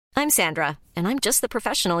I'm Sandra, and I'm just the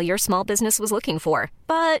professional your small business was looking for.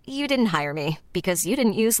 But you didn't hire me because you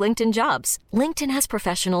didn't use LinkedIn Jobs. LinkedIn has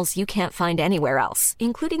professionals you can't find anywhere else,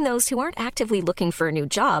 including those who aren't actively looking for a new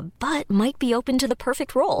job, but might be open to the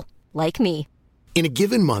perfect role, like me. In a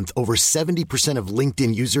given month, over 70% of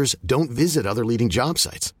LinkedIn users don't visit other leading job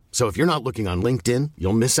sites. So if you're not looking on LinkedIn,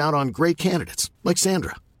 you'll miss out on great candidates like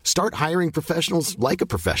Sandra. Start hiring professionals like a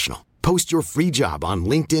professional. Post your free job on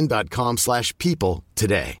linkedin.com/people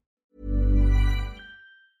today.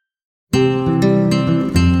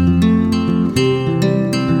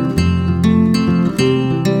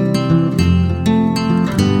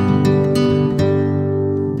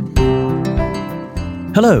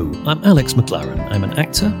 Hello, I'm Alex McLaren. I'm an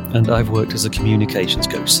actor and I've worked as a communications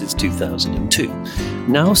coach since 2002.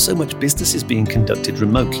 Now so much business is being conducted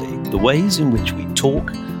remotely. The ways in which we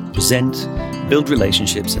talk, present, build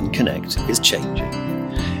relationships and connect is changing.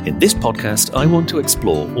 In this podcast, I want to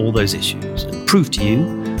explore all those issues and prove to you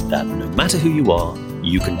that no matter who you are,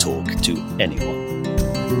 you can talk to anyone.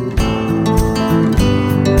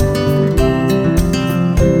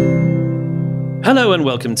 Hello and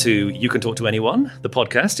welcome to You Can Talk to Anyone, the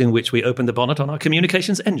podcast in which we open the bonnet on our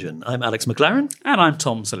communications engine. I'm Alex McLaren. And I'm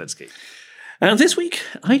Tom Seletsky. And this week,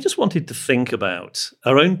 I just wanted to think about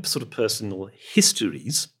our own sort of personal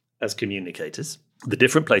histories as communicators, the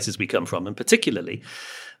different places we come from, and particularly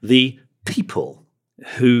the people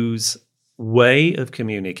whose way of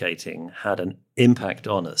communicating had an impact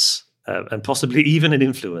on us, and possibly even an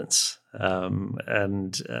influence.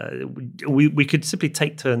 We could simply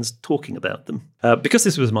take turns talking about them. Because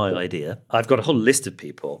this was my idea, I've got a whole list of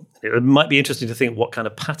people. It might be interesting to think what kind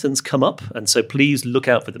of patterns come up, and so please look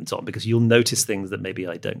out for them, Tom, because you'll notice things that maybe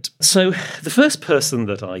I don't. So the first person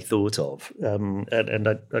that I thought of, and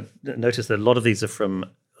I noticed that a lot of these are from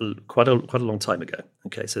quite a long time ago.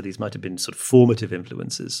 Okay, so these might have been sort of formative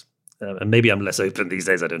influences, and maybe I'm less open these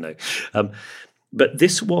days, I don't know. But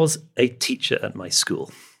this was a teacher at my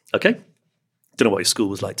school. Okay, don't know what your school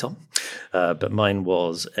was like, Tom, but mine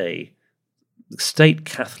was a state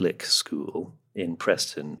Catholic school in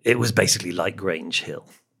Preston. It was basically like Grange Hill.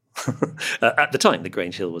 At the time, the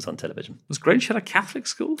Grange Hill was on television. Was Grange Hill a Catholic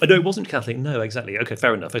school? No, it wasn't Catholic. No, exactly. Okay,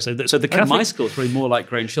 fair enough. So the Catholic... My school was probably more like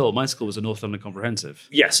Grange Hill. My school was a North London Comprehensive.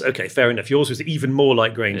 Yes, okay, fair enough. Yours was even more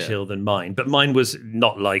like Grange Hill than mine, but mine was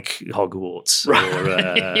not like Hogwarts. Right.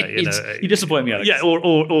 Or, you disappoint me, Alex. Yeah,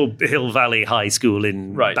 or Hill Valley High School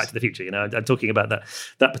in Right. Back to the Future. You know, I'm talking about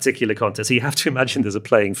that particular contest. So you have to imagine there's a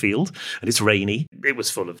playing field, and it's rainy. It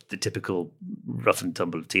was full of the typical rough and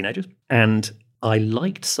tumble of teenagers. And I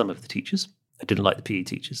liked some of the teachers. I didn't like the PE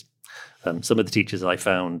teachers. Some of the teachers I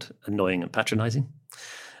found annoying and patronising.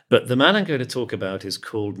 But the man I'm going to talk about is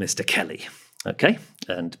called Mr. Kelly, okay?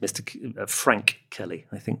 And Mr. Frank Kelly,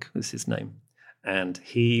 I think was his name. And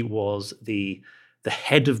he was the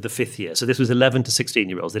head of the fifth year. So this was 11 to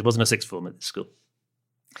 16-year-olds. There wasn't a sixth form at the school.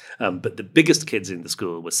 But the biggest kids in the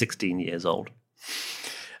school were 16 years old.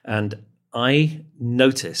 And I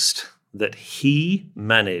noticed that he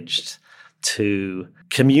managed to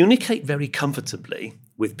communicate very comfortably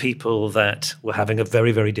with people that were having a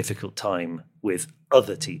very, very difficult time with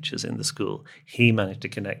other teachers in the school. He managed to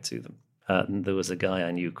connect to them. And there was a guy I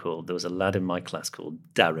knew there was a lad in my class called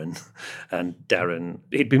Darren. And Darren,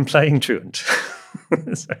 he'd been playing truant.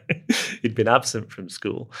 So he'd been absent from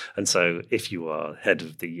school. And so if you are head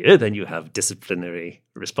of the year, then you have disciplinary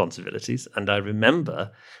responsibilities. And I remember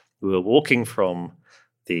we were walking from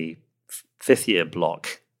the fifth year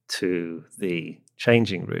block to the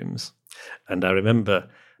changing rooms. And I remember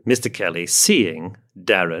Mr. Kelly seeing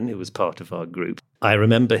Darren, who was part of our group. I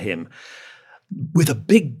remember him with a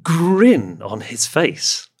big grin on his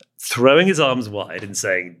face, throwing his arms wide and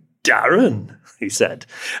saying, "Darren," he said.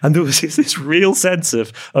 And there was this real sense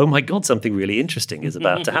of, oh my God, something really interesting is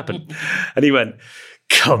about to happen. And he went,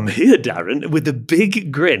 "Come here, Darren," with a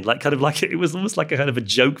big grin, it was almost like a kind of a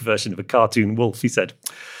joke version of a cartoon wolf. He said,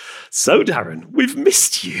 "So, Darren, we've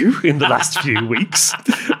missed you in the last few weeks."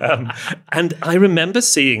 And I remember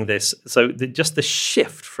seeing this. So just the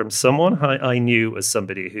shift from someone I knew as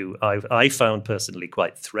somebody who I found personally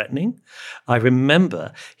quite threatening. I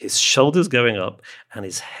remember his shoulders going up and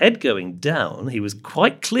his head going down. He was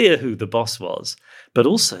quite clear who the boss was, but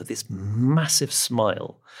also this massive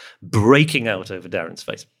smile breaking out over Darren's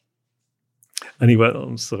face. And he went, "Oh,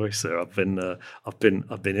 I'm sorry, sir. I've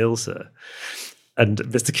been ill, sir." And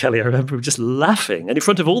Mr. Kelly, I remember him just laughing, and in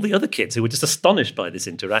front of all the other kids who were just astonished by this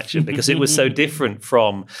interaction because it was so different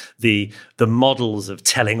from the models of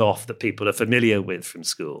telling off that people are familiar with from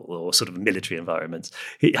school or sort of military environments.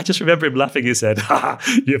 I just remember him laughing. He said,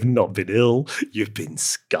 "You have not been ill. You've been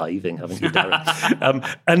skiving, haven't you,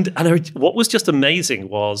 Darren?" What was just amazing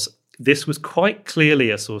was this was quite clearly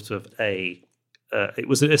a sort of it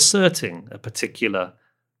was asserting a particular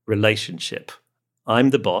relationship. I'm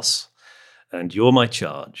the boss, and you're my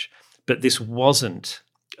charge. But this wasn't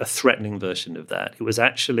a threatening version of that.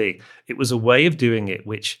 It was a way of doing it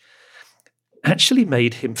which actually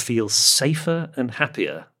made him feel safer and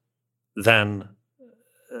happier than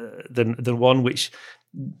one which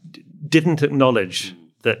didn't acknowledge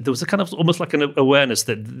that there was a kind of almost like an awareness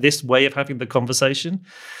that this way of having the conversation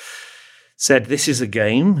said, this is a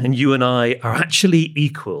game, and you and I are actually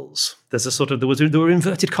equals. There's a sort of, there were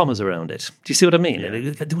inverted commas around it. Do you see what I mean?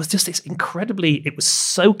 Yeah. There was just this it was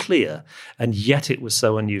so clear, and yet it was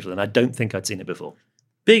so unusual, and I don't think I'd seen it before.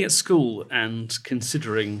 Being at school and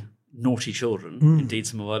considering naughty children, indeed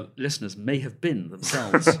some of our listeners may have been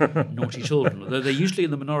themselves naughty children, although they're usually in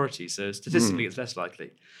the minority, so statistically it's less likely.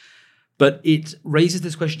 But it raises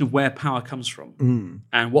this question of where power comes from.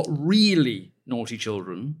 And what really naughty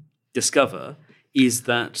children discover is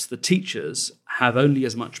that the teachers have only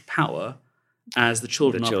as much power as the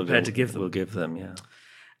children are prepared to give them. Will give them, yeah.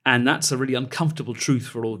 And that's a really uncomfortable truth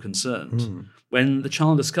for all concerned. When the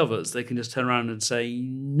child discovers they can just turn around and say,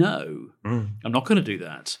 no, I'm not going to do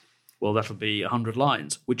that. Well, that'll be 100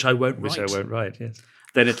 lines, which I won't write. Yes.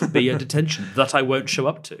 Then it'll be a detention that I won't show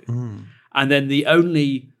up to. And then the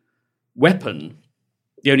only weapon,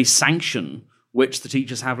 the only sanction which the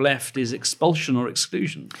teachers have left is expulsion or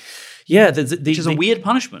exclusion. Yeah, which is a weird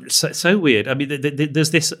punishment. So weird. I mean, there's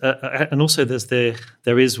this, and also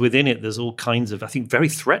there is within it. There's all kinds of, I think, very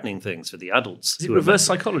threatening things for the adults. Is it reverse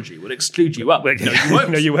psychology? Will exclude you up? No, you won't.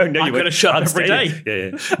 No, you won't. I'm going to shut up every day.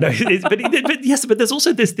 Yeah. No, but there's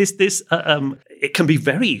also this. It can be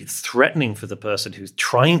very threatening for the person who's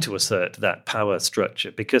trying to assert that power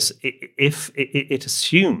structure, because if it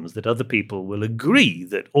assumes that other people will agree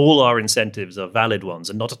that all our incentives are valid ones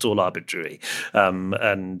and not at all arbitrary,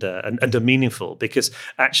 and are meaningful, because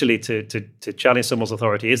actually to challenge someone's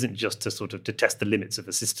authority isn't just to test the limits of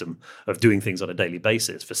a system of doing things on a daily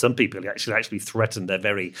basis. For some people, it actually threaten their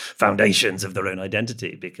very foundations of their own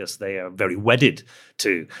identity, because they are very wedded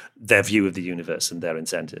to their view of the universe and their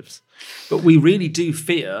incentives. But we really do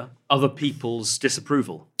fear other people's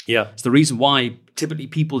disapproval. Yeah. It's the reason why typically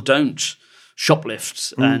people don't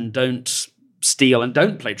shoplift and don't steal and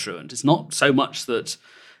don't play truant. It's not so much that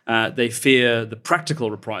they fear the practical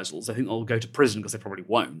reprisals. They think they'll go to prison because they probably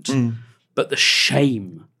won't. But the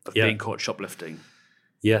shame of being caught shoplifting,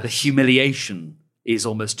 the humiliation is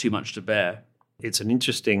almost too much to bear. It's an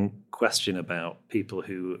interesting question about people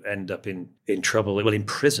who end up in trouble, well, in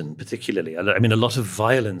prison particularly. I mean, a lot of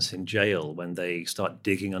violence in jail, when they start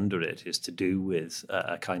digging under it, is to do with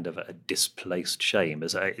a kind of a displaced shame.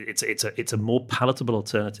 It's a more palatable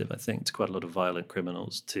alternative, I think, to quite a lot of violent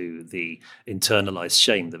criminals, to the internalized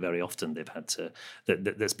shame that very often they've had to,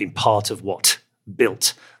 that's been part of what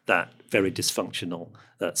built that very dysfunctional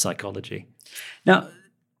psychology. Now,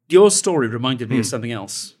 your story reminded me of something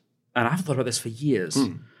else. And I haven't thought about this for years.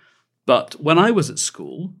 But when I was at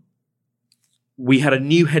school, we had a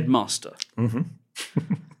new headmaster. And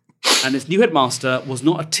this new headmaster was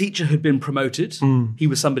not a teacher who'd been promoted. He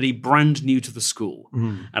was somebody brand new to the school.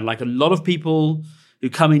 And like a lot of people who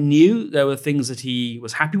come in new, there were things that he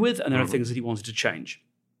was happy with, and there were things that he wanted to change.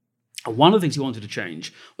 And one of the things he wanted to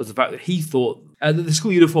change was the fact that he thought that the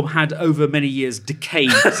school uniform had over many years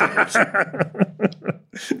decayed somewhat.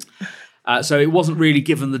 So it wasn't really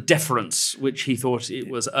given the deference which he thought it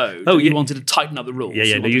was owed. He wanted to tighten up the rules.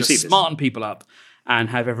 He wanted to smarten people up and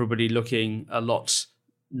have everybody looking a lot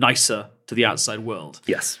nicer to the outside world.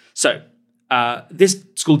 Yes. So this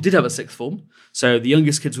school did have a sixth form. So the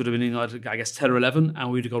youngest kids would have been in, I guess, 10 or 11,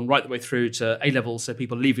 and we'd have gone right the way through to A-level, so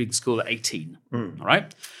people leaving school at 18. All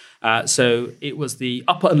right? So it was the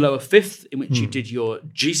upper and lower fifth, in which you did your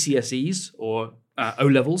GCSEs or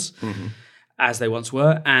O-levels, as they once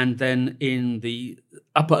were. And then in the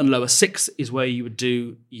upper and lower sixth is where you would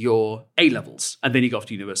do your A-levels, and then you go off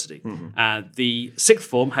to university. The sixth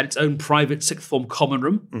form had its own private sixth form common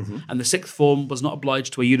room, and the sixth form was not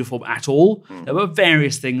obliged to a uniform at all. There were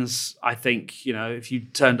various things, I think, if you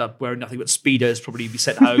turned up wearing nothing but Speedos, probably you'd be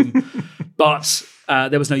sent home. But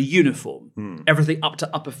there was no uniform. Everything up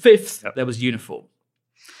to upper fifth, there was uniform.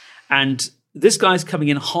 And this guy's coming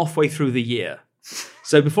in halfway through the year.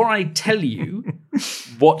 So before I tell you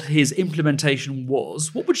what his implementation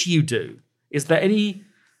was, what would you do Is there any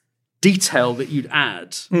detail that you'd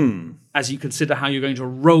add as you consider how you're going to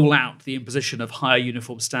roll out the imposition of higher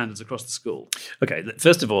uniform standards across the school? Okay,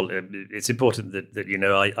 first of all, it's important that you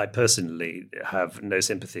know I personally have no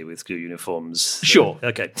sympathy with school uniforms. Sure.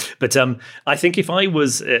 Okay, but I think if I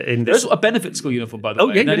was in this... There's a benefit school uniform, by the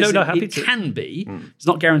way. Oh, yeah, no, happy it to. It can be, it's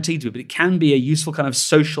not guaranteed to be, but it can be a useful kind of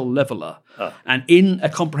social leveller. And in a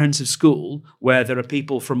comprehensive school where there are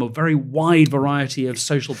people from a very wide variety of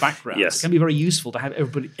social backgrounds, Yes. it can be very useful to have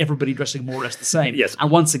everybody dressing more or less the same. Yes. And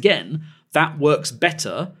once again, that works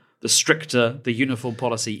better the stricter the uniform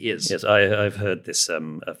policy is. Yes, I've heard this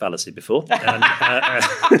fallacy before. And,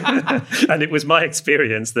 and it was my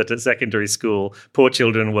experience that at secondary school, poor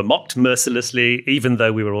children were mocked mercilessly, even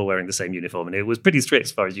though we were all wearing the same uniform. And it was pretty strict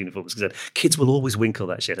as far as uniform was concerned. Kids will always winkle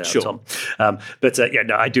that shit out, Sure. Tom.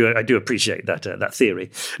 I do appreciate that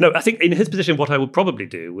theory. No, I think in his position, what I would probably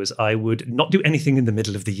do was I would not do anything in the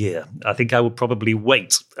middle of the year. I think I would probably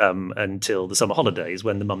wait until the summer holidays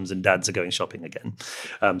when the mums and dads are going shopping again.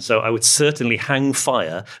 So I would certainly hang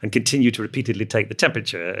fire and continue to repeatedly take the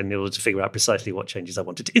temperature in order to figure out precisely what changes I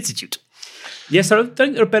wanted to institute. Yes, I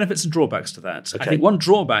think there are benefits and drawbacks to that. Okay. I think one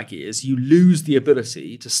drawback is you lose the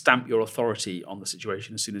ability to stamp your authority on the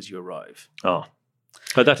situation as soon as you arrive. Oh.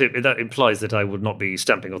 But that implies that I would not be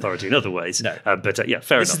stamping authority in other ways. No. Fair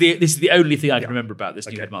enough. This is the only thing I can remember about this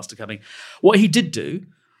new headmaster coming. What he did do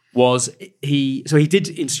was he did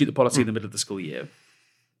institute the policy in the middle of the school year,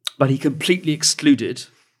 but he completely excluded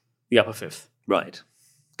the upper fifth. Right.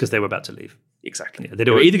 Because they were about to leave. Exactly. Yeah, they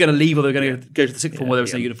were either going to leave or they were going to go to the sixth form where there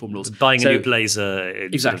was no uniform rules. Buying a new blazer.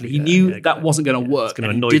 Exactly. He knew that wasn't going to work. It's going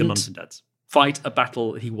to annoy the mums and dads. Fight a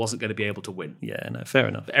battle he wasn't going to be able to win. Yeah, no, fair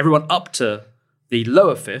enough. But everyone up to the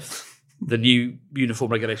lower fifth, the new uniform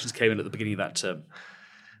regulations came in at the beginning of that term.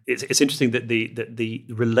 It's interesting that the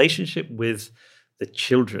relationship with the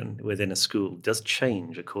children within a school does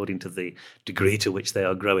change according to the degree to which they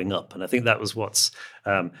are growing up. And I think that was what's,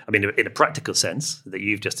 in a practical sense that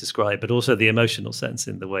you've just described, but also the emotional sense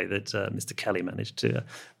in the way that Mr. Kelly managed to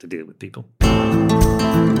deal with people.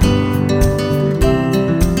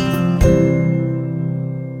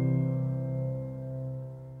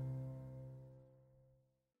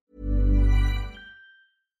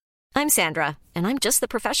 I'm Sandra, and I'm just the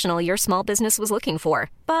professional your small business was looking for.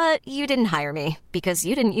 But you didn't hire me because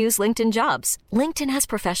you didn't use LinkedIn Jobs. LinkedIn has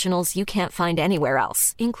professionals you can't find anywhere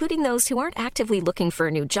else, including those who aren't actively looking for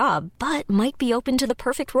a new job, but might be open to the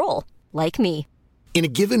perfect role, like me. In a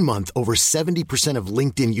given month, over 70% of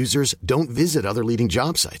LinkedIn users don't visit other leading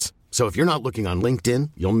job sites. So if you're not looking on LinkedIn,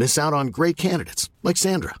 you'll miss out on great candidates like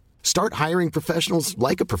Sandra. Start hiring professionals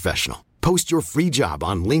like a professional. Post your free job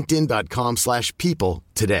on linkedin.com/people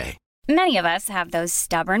today. Many of us have those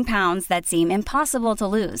stubborn pounds that seem impossible to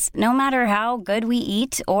lose, no matter how good we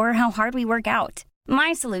eat or how hard we work out.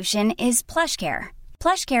 My solution is PlushCare.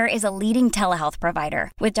 PlushCare is a leading telehealth provider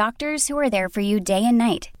with doctors who are there for you day and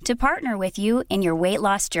night to partner with you in your weight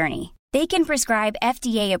loss journey. They can prescribe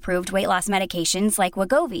FDA-approved weight loss medications like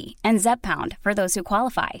Wegovy and Zepbound for those who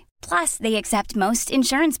qualify. Plus, they accept most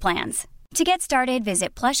insurance plans. To get started,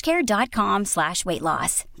 visit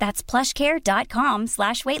plushcare.com/weightloss. That's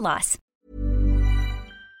plushcare.com/weightloss.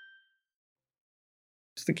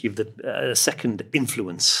 Just thinking of the second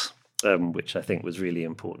influence, which I think was really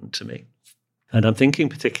important to me. And I'm thinking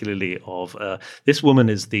particularly of this woman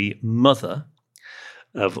is the mother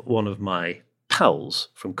of one of my pals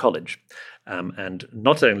from college. And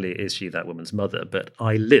not only is she that woman's mother, but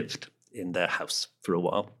I lived in their house for a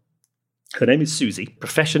while. Her name is Susie.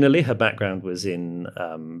 Professionally, her background was in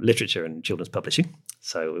literature and children's publishing.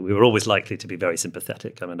 So we were always likely to be very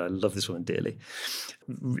sympathetic. I mean, I love this woman dearly.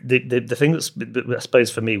 The thing that I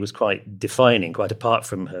suppose for me was quite defining, quite apart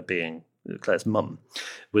from her being Claire's mum,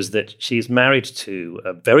 was that she's married to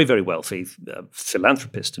a very, very wealthy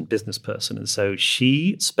philanthropist and business person. And so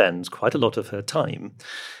she spends quite a lot of her time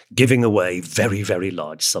giving away very, very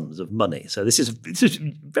large sums of money. So this is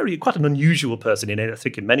very quite an unusual person I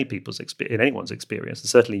think in many people's in anyone's experience, and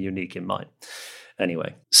certainly unique in mine.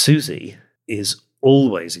 Anyway, Susie is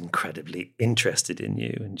always incredibly interested in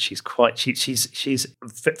you, and she's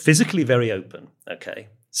physically very open. Okay,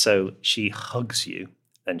 so she hugs you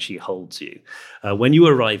and she holds you. When you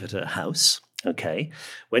arrive at her house, okay,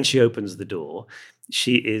 when she opens the door,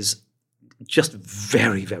 she is just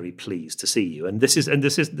very, very pleased to see you. And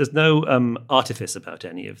there's no artifice about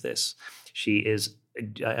any of this. She is,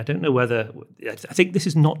 I don't know whether, I think this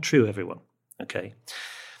is not true, everyone, okay?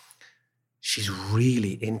 She's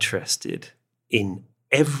really interested in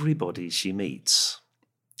everybody she meets.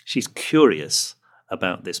 She's curious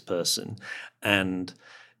about this person,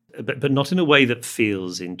 but not in a way that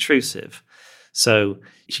feels intrusive. So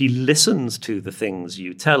she listens to the things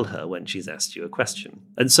you tell her when she's asked you a question.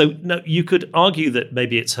 And so no, you could argue that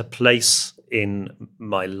maybe it's her place in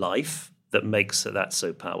my life that makes that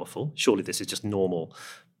so powerful. Surely this is just normal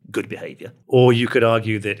good behavior. Or you could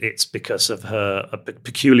argue that it's because of her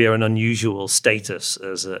peculiar and unusual status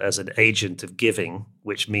as an agent of giving,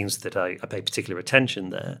 which means that I pay particular attention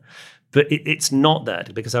there. But it's not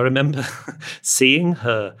that, because I remember seeing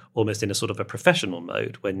her almost in a sort of a professional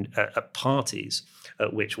mode when at parties,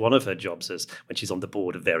 at which one of her jobs is, when she's on the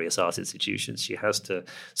board of various art institutions, she has to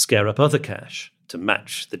scare up other cash to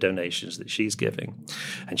match the donations that she's giving.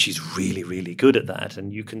 And she's really, really good at that.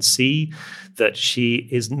 And you can see that she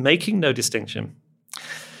is making no distinction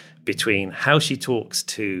between how she talks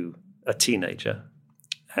to a teenager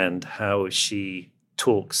and how she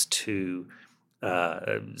talks to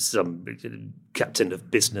some captain of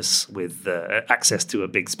business with access to a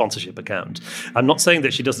big sponsorship account. I'm not saying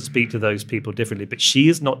that she doesn't speak to those people differently, but she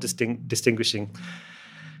is not distinguishing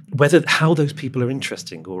how those people are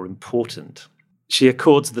interesting or important. She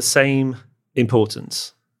accords the same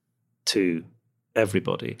importance to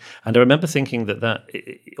everybody. And I remember thinking that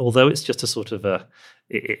although it's just a sort of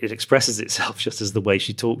it expresses itself just as the way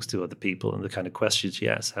she talks to other people and the kind of questions she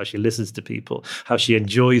asks, how she listens to people, how she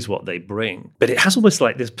enjoys what they bring. But it has almost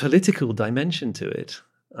like this political dimension to it,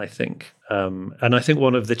 I think. And I think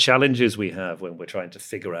one of the challenges we have when we're trying to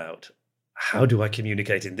figure out how do I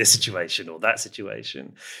communicate in this situation or that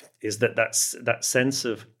situation is that sense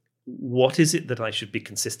of what is it that I should be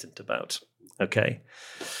consistent about, okay?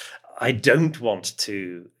 I don't want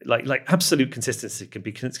to like absolute consistency can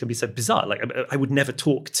be so bizarre. Like I would never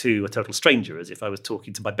talk to a total stranger as if I was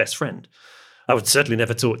talking to my best friend. I would certainly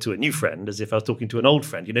never talk to a new friend as if I was talking to an old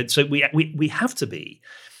friend. You know, so we have to be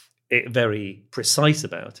very precise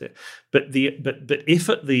about it. But if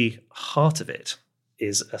at the heart of it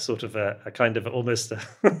is a sort of a kind of almost a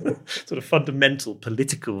sort of fundamental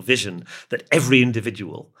political vision that every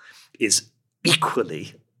individual is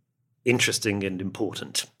equally interesting and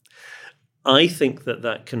important, I think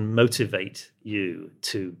that can motivate you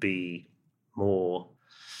to be more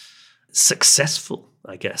successful,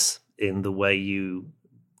 I guess, in the way you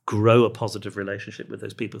grow a positive relationship with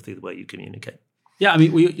those people through the way you communicate. Yeah, I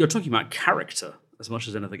mean, you're talking about character as much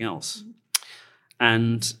as anything else.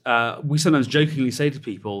 And we sometimes jokingly say to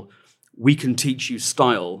people, we can teach you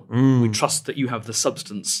style. We trust that you have the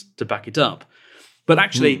substance to back it up. But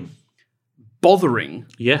actually bothering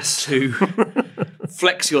to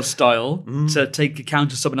flex your style, to take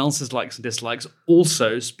account of someone else's likes and dislikes,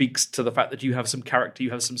 also speaks to the fact that you have some character,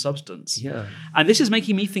 you have some substance. Yeah. And this is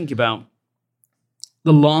making me think about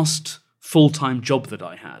the last full-time job that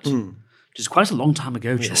I had, which is quite a long time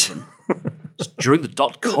ago, Jonathan. It's during the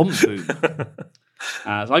dot-com boom.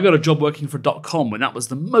 So I got a job working for .com when that was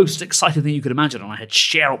the most exciting thing you could imagine, and I had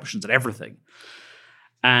share options and everything.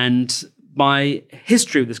 And my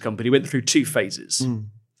history with this company went through two phases.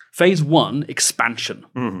 Phase one, expansion.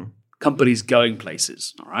 Companies going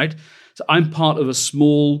places, all right? So I'm part of a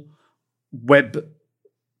small web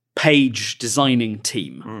page designing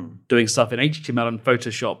team doing stuff in HTML and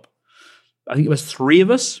Photoshop. I think it was 3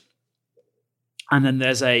 of us. And then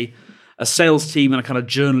there's a sales team and a kind of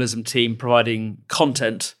journalism team providing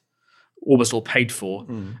content, almost all paid for,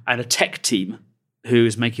 and a tech team who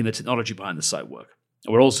is making the technology behind the site work.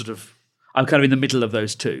 And we're all I'm kind of in the middle of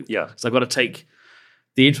those two. Yeah. So I've got to take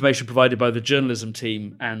the information provided by the journalism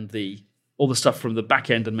team and all the stuff from the back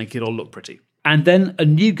end and make it all look pretty. And then a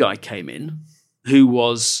new guy came in who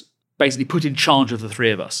was basically put in charge of the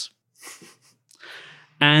 3 of us.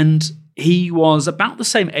 And he was about the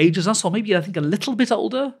same age as us, or maybe I think a little bit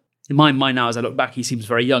older. In my mind now, as I look back, he seems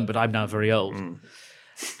very young, but I'm now very old.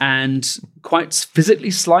 And quite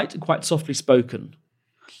physically slight and quite softly spoken.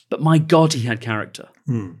 But my God, he had character.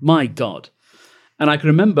 My God. And I can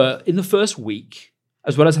remember in the first week,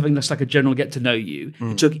 as well as having just like a general get to know you,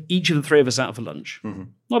 he took each of the 3 of us out for lunch.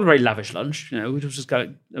 Not a very lavish lunch, you know. It was just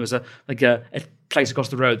there was a place across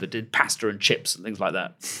the road that did pasta and chips and things like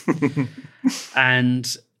that. And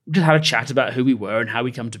just had a chat about who we were and how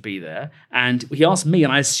we come to be there. And he asked me,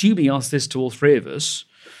 and I assume he asked this to all 3 of us.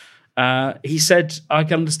 He said, "I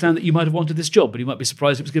can understand that you might have wanted this job, but you might be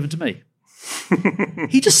surprised it was given to me."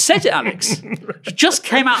 He just said it, Alex. He just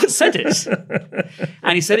came out and said it.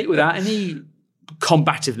 And he said it without any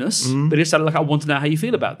combativeness, but he said, "Look, I want to know how you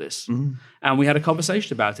feel about this." And we had a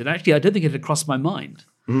conversation about it. Actually, I don't think it had crossed my mind.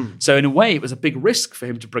 So in a way, it was a big risk for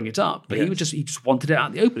him to bring it up, but he just wanted it out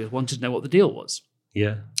in the open. He wanted to know what the deal was.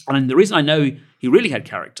 Yeah. And the reason I know he really had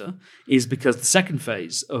character is because the second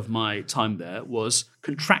phase of my time there was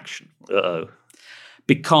contraction. Uh-oh.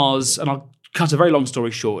 Because, and I'll cut a very long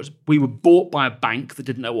story short, we were bought by a bank that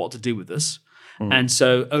didn't know what to do with us. And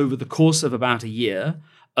so over the course of about a year,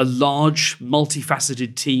 a large,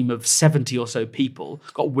 multifaceted team of 70 or so people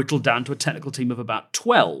got whittled down to a technical team of about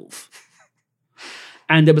 12.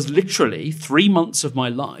 And there was literally 3 months of my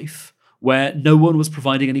life where no one was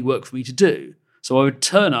providing any work for me to do. So I would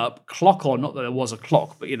turn up, clock on, not that there was a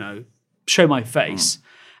clock, but, show my face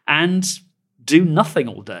and do nothing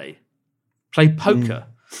all day. Play poker,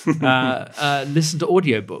 listen to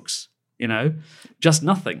audiobooks, just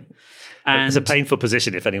nothing. And it's a painful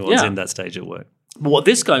position if anyone's in that stage at work. But what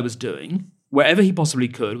this guy was doing, wherever he possibly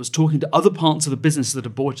could, was talking to other parts of the business that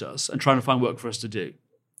had bought us and trying to find work for us to do.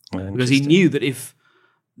 Because he knew that if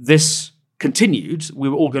this continued, we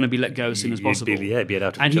were all going to be let go as soon as possible. Be out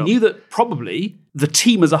of and job. he knew that probably the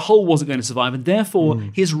team as a whole wasn't going to survive, and therefore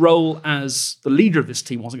his role as the leader of this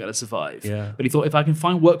team wasn't going to survive. Yeah. But he thought, if I can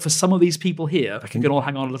find work for some of these people here, we can all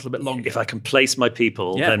hang on a little bit longer. If I can place my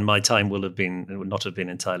people, then my time would not have been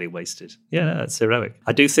entirely wasted. Yeah, that's heroic.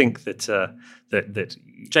 I do think that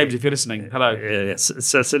James, if you're listening, hello. Yes,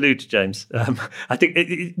 so salute, James. I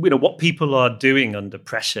think what people are doing under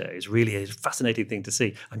pressure is really a fascinating thing to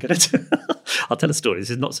see. I'll tell a story. This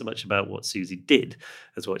is not so much about what Susie did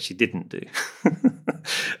as what she didn't do.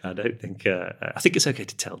 I think it's okay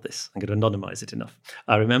to tell this. I'm going to anonymize it enough.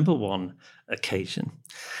 I remember one occasion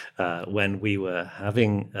when we were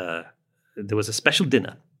having there was a special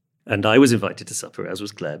dinner, and I was invited to supper, as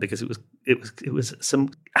was Claire, because it was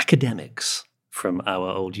some academics from our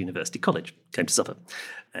old university college came to supper,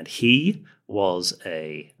 and he was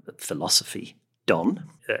a philosophy don.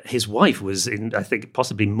 His wife was, I think,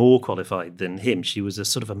 possibly more qualified than him. She was a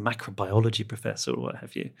sort of a macrobiology professor or what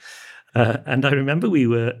have you. And I remember we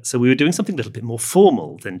were doing something a little bit more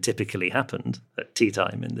formal than typically happened at tea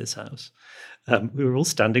time in this house. We were all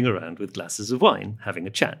standing around with glasses of wine, having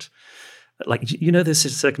a chat. Like,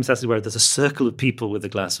 there's circumstances where there's a circle of people with a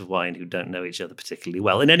glass of wine who don't know each other particularly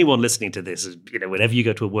well. And anyone listening to this, whenever you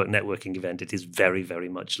go to a work networking event, it is very, very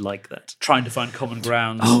much like that. Trying to find common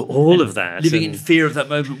ground. Oh, all of that. Living in fear of that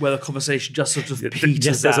moment where the conversation just sort of peters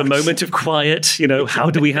Yes, there's out. a moment of quiet. How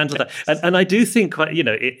do we handle that? And I do think,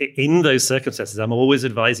 in those circumstances, I'm always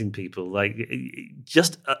advising people,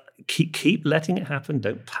 just keep letting it happen.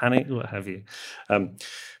 Don't panic, what have you.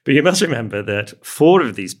 But you must remember that 4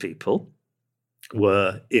 of these people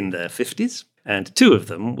were in their 50s, and 2 of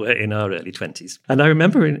them were in our early 20s. And I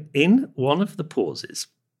remember in one of the pauses,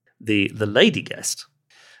 the lady guest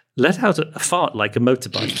let out a fart like a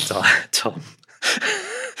motorbike, Tom.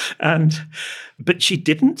 But she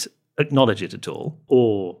didn't acknowledge it at all,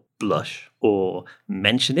 or blush, or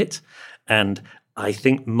mention it. And I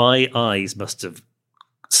think my eyes must have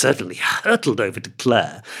certainly hurtled over to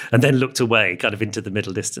Claire and then looked away kind of into the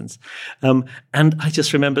middle distance. And I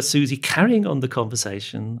just remember Susie carrying on the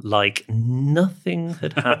conversation like nothing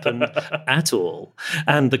had happened at all.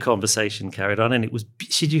 And the conversation carried on, and it was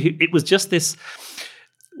just this,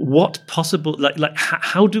 what possible,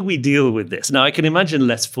 how do we deal with this? Now, I can imagine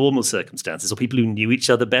less formal circumstances or people who knew each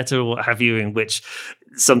other better or what have you, in which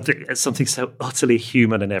something so utterly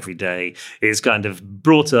human and everyday is kind of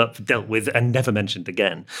brought up, dealt with, and never mentioned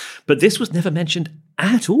again. But this was never mentioned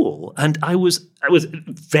at all. And I was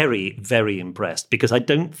very, very impressed, because I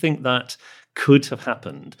don't think that could have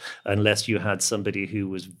happened unless you had somebody who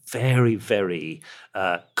was very, very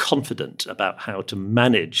confident about how to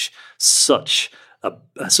manage such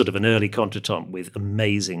a sort of an early contretemps with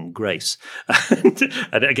amazing grace. And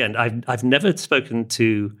again, I've never spoken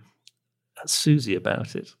to Susie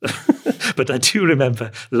about it. But I do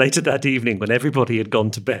remember later that evening, when everybody had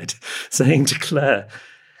gone to bed, saying to Claire,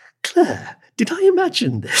 did I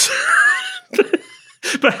imagine this?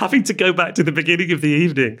 But having to go back to the beginning of the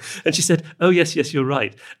evening. And she said, oh, yes, you're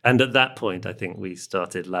right. And at that point, I think we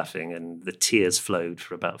started laughing and the tears flowed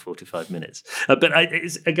for about 45 minutes. But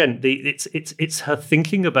it's her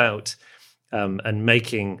thinking about and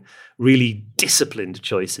making really disciplined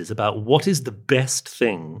choices about what is the best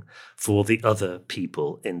thing for the other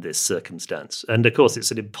people in this circumstance. And of course,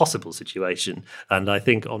 it's an impossible situation. And I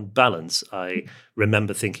think on balance, I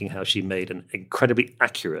remember thinking how she made an incredibly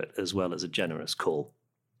accurate as well as a generous call.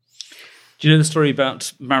 Do you know the story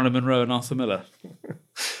about Marilyn Monroe and Arthur Miller?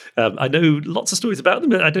 I know lots of stories about them,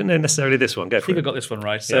 but I don't know necessarily this one. Go for it. I think I got this one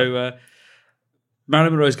right. Yeah. So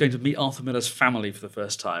Marilyn Monroe is going to meet Arthur Miller's family for the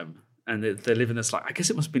first time. And they live in this, I guess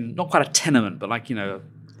it must have been not quite a tenement, but a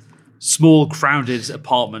small, crowded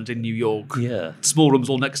apartment in New York. Yeah. Small rooms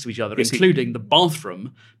all next to each other, including the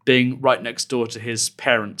bathroom being right next door to his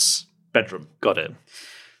parents' bedroom. Got it.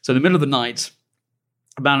 So in the middle of the night,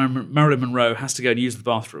 Marilyn Monroe has to go and use the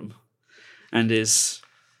bathroom and is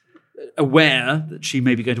aware that she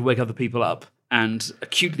may be going to wake other people up and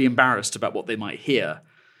acutely embarrassed about what they might hear.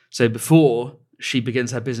 So before she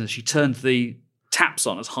begins her business, she turns the taps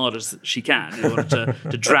on as hard as she can in order to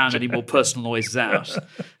drown any more personal noises out.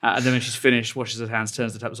 And then when she's finished, washes her hands,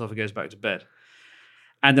 turns the taps off and goes back to bed.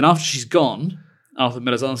 And then after she's gone, Arthur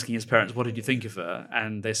Miller's asking his parents, what did you think of her?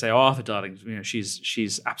 And they say, oh, Arthur, darling,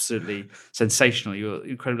 she's absolutely sensational. You're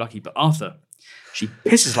incredibly lucky. But Arthur, she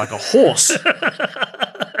pisses like a horse.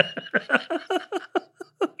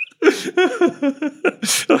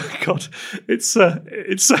 Oh God, it's such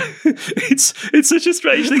a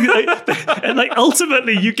strange thing. And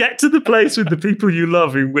ultimately, you get to the place with the people you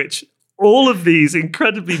love in which all of these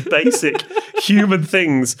incredibly basic human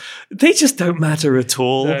things, they just don't matter at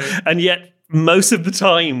all. No. And yet, most of the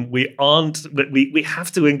time, we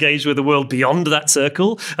have to engage with the world beyond that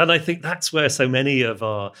circle. And I think that's where so many of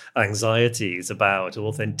our anxieties about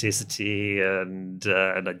authenticity and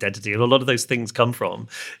identity and a lot of those things come from,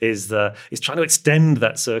 is trying to extend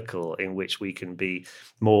that circle in which we can be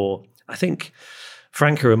more, I think,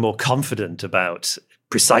 franker and more confident about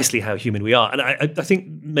precisely how human we are. And I think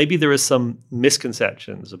maybe there are some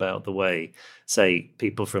misconceptions about the way, say,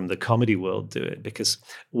 people from the comedy world do it, because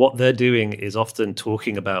what they're doing is often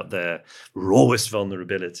talking about their rawest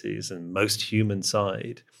vulnerabilities and most human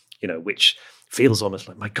side, which feels almost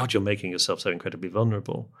like, my God, you're making yourself so incredibly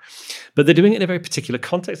vulnerable. But they're doing it in a very particular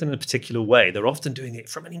context and in a particular way. They're often doing it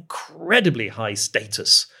from an incredibly high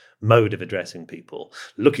status mode of addressing people,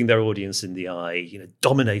 looking their audience in the eye,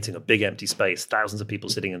 dominating a big empty space, thousands of people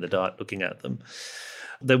sitting in the dark looking at them.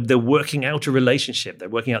 They're working out a relationship. They're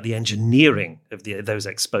working out the engineering of those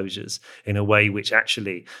exposures in a way which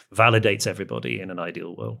actually validates everybody in an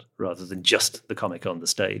ideal world, rather than just the comic on the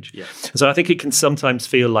stage. Yeah. So I think it can sometimes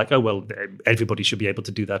feel like, oh, well, everybody should be able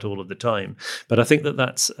to do that all of the time. But I think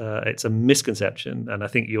that's it's a misconception. And I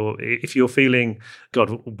think if you're feeling,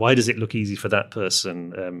 God, why does it look easy for that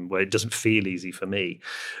person where it doesn't feel easy for me?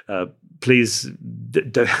 Please,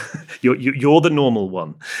 you're the normal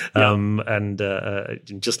one. Yeah. And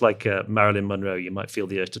just like Marilyn Monroe, you might feel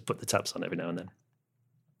the urge to put the taps on every now and then.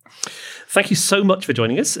 Thank you so much for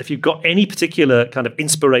joining us. If you've got any particular kind of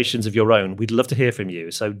inspirations of your own, we'd love to hear from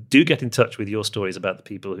you. So do get in touch with your stories about the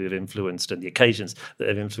people who have influenced and the occasions that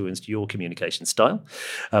have influenced your communication style.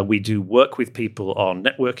 We do work with people on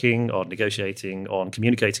networking, on negotiating, on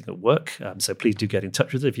communicating at work. So please do get in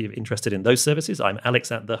touch with us if you're interested in those services. I'm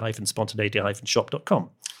Alex at the-spontaneity-shop.com.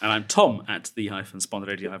 And I'm Tom at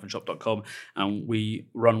the-spontaneity-shop.com. And we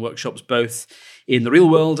run workshops both in the real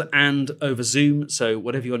world and over Zoom. So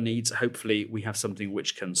whatever your needs, hopefully we have something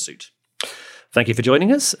which can suit. Thank you for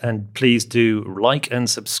joining us, and please do like and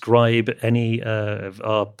subscribe any of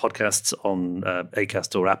our podcasts on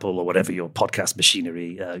Acast or Apple or whatever your podcast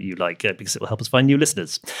machinery you like, because it will help us find new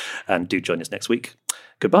listeners. And do join us next week.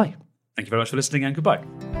 Goodbye. Thank you very much for listening, and goodbye.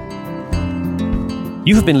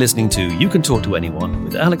 You have been listening to You Can Talk to Anyone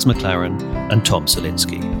with Alex McLaren and Tom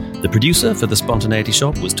Salinsky. The producer for The Spontaneity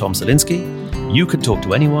Shop was Tom Salinsky. You Can Talk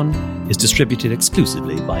to Anyone is distributed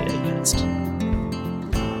exclusively by Acast.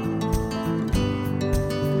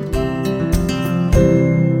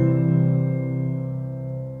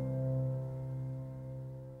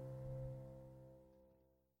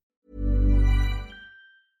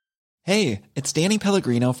 Hey, it's Danny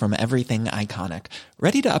Pellegrino from Everything Iconic.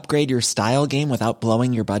 Ready to upgrade your style game without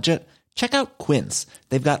blowing your budget? Check out Quince.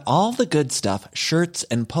 They've got all the good stuff, shirts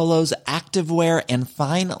and polos, activewear, and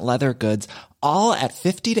fine leather goods, all at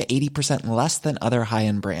 50 to 80% less than other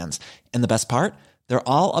high-end brands. And the best part? They're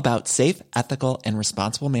all about safe, ethical, and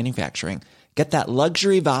responsible manufacturing. Get that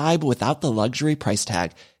luxury vibe without the luxury price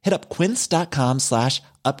tag. Hit up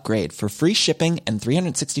quince.com/upgrade for free shipping and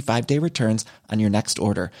 365-day returns on your next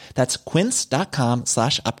order. That's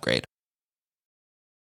quince.com/upgrade.